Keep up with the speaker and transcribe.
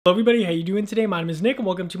Hello everybody, how you doing today? My name is Nick and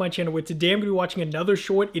welcome to my channel where today I'm going to be watching another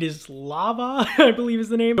short. It is Lava, I believe is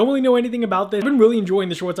the name. Don't really know anything about this. I've been really enjoying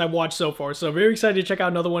the shorts I've watched so far, so very excited to check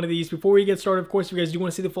out another one of these. Before we get started, of course, if you guys do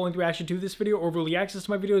want to see the full-length reaction to this video or early access to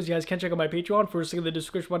my videos, you guys can check out my Patreon. First link in the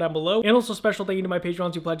description bar down below. And also special thank you to my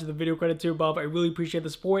Patrons who pledged to the video credits here above. I really appreciate the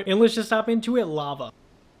support. And let's just hop into it. Lava.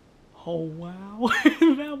 Oh wow,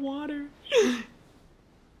 that water.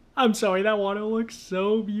 I'm sorry, that water looks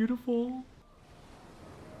so beautiful.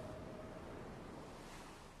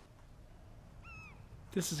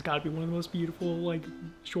 This has got to be one of the most beautiful, like,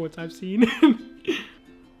 shorts I've seen.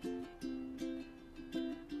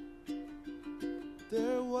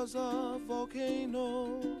 There was a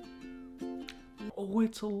volcano. Oh,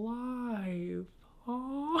 it's alive.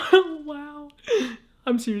 Oh, wow.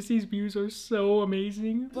 I'm serious, these views are so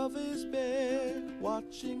amazing. Above his bed,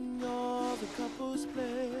 watching all the couples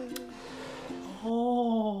play.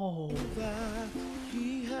 Oh. That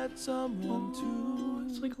he had someone to.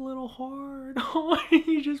 It's like a little hard. Oh,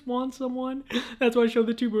 he just wants someone. That's why I showed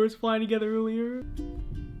the two birds flying together earlier.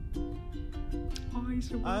 Oh, he's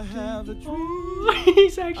so I have a dream. Oh,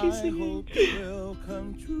 he's actually singing. I hope it will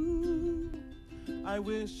come true. I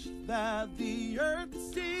wish that the earth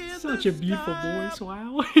sees such a beautiful voice.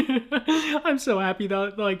 Wow. I'm so happy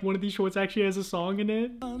that like one of these shorts actually has a song in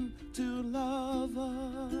it. To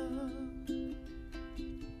lava.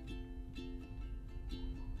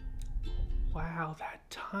 Wow,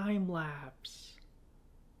 that time lapse.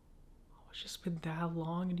 Oh, it's just been that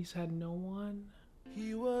long and he's had no one.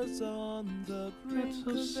 He was on the brink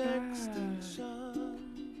of extinction,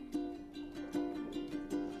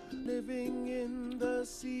 living in the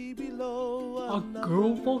sea below. A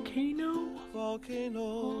girl volcano?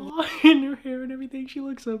 Volcano. Oh, and her hair and everything, she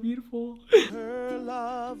looks so beautiful. Her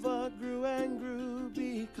lava grew and grew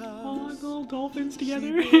because oh, the little dolphins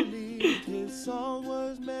together. She believed his song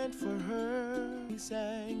was meant for her. He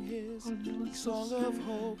sang his song so of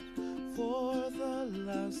hope for the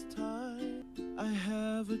last time. I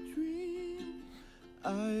have a dream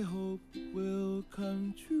I hope will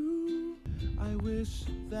come true. I wish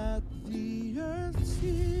that the earth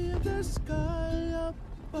see the sky up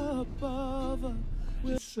above.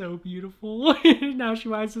 It's so beautiful. Now she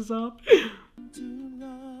rises up. To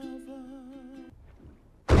lava.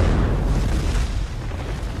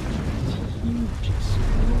 Huge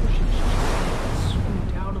explosion. She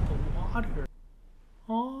swooped out of the water.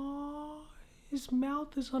 Oh, his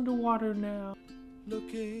mouth is underwater now.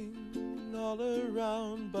 Looking all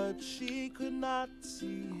around, but she could not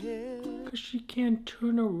see him. Because she can't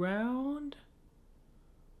turn around?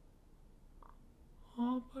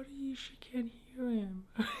 Oh, buddy, she can't hear him.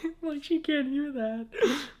 Like, she can't hear that.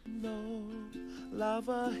 No,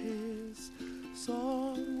 lava, his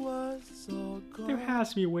song was all gone. There has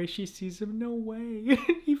to be a way she sees him. No way.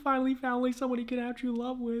 He finally found, like, someone he could have true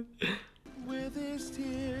love with. With his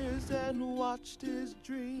tears and watched his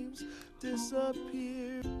dreams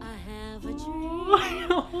disappear. I have a dream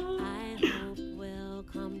I hope will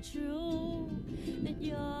come true. That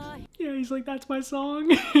you're yeah, he's like, that's my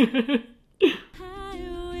song. I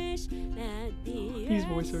wish that the These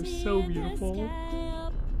voices are so beautiful.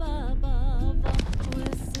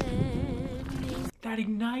 That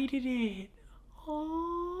ignited it.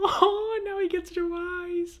 Oh, now he gets to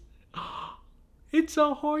rise. It's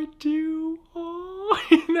a heart too. Oh,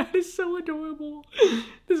 that is so adorable.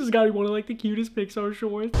 This has got to be one of like the cutest Pixar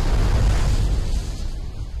shorts. Oh,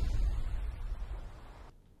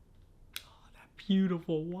 that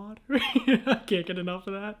beautiful water. I can't get enough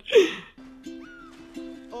of that.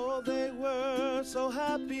 Oh, they were so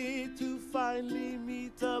happy to finally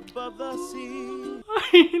meet above the sea.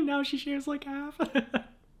 Now she shares like half.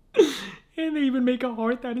 And they even make a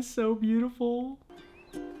heart that is so beautiful.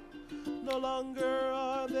 No longer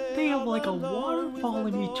are they have like a waterfall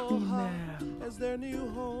in between them. As their new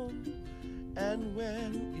home. And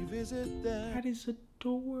when you visit them, that is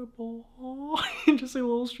adorable. Oh, just a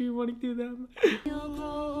little stream running through them. You'll grow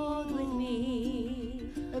old with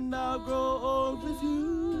me, and I'll grow old with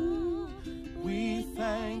you. We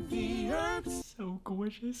thank the earth. So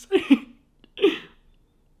gorgeous.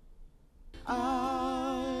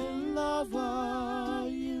 I love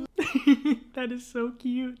you. That is so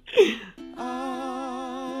cute.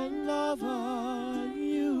 I love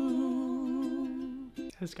you.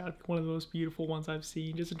 That's got to be one of the most beautiful ones I've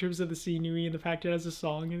seen, just in terms of the scenery and the fact it has a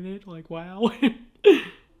song in it. Like, wow.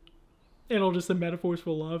 And all just the metaphors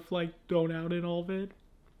for love, like, thrown out in all of it.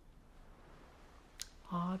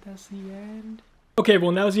 Ah, that's the end. Okay,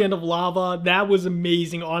 well, that was the end of Lava. That was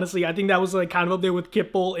amazing, honestly. I think that was like kind of up there with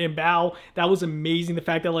Kipple and Bao. That was amazing. The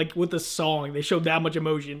fact that like with the song, they showed that much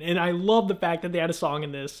emotion. And I love the fact that they had a song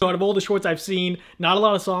in this. So out of all the shorts I've seen, not a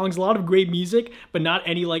lot of songs, a lot of great music, but not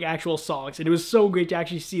any like actual songs. And it was so great to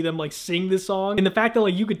actually see them like sing this song. And the fact that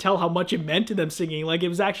like you could tell how much it meant to them singing, like it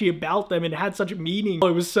was actually about them and it had such a meaning. Oh,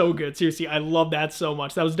 it was so good. Seriously, I love that so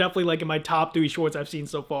much. That was definitely like in my top 3 shorts I've seen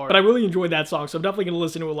so far. But I really enjoyed that song, so I'm definitely gonna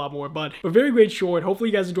listen to it a lot more. But a very great short. Hopefully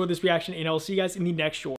you guys enjoyed this reaction, and I'll see you guys in the next short.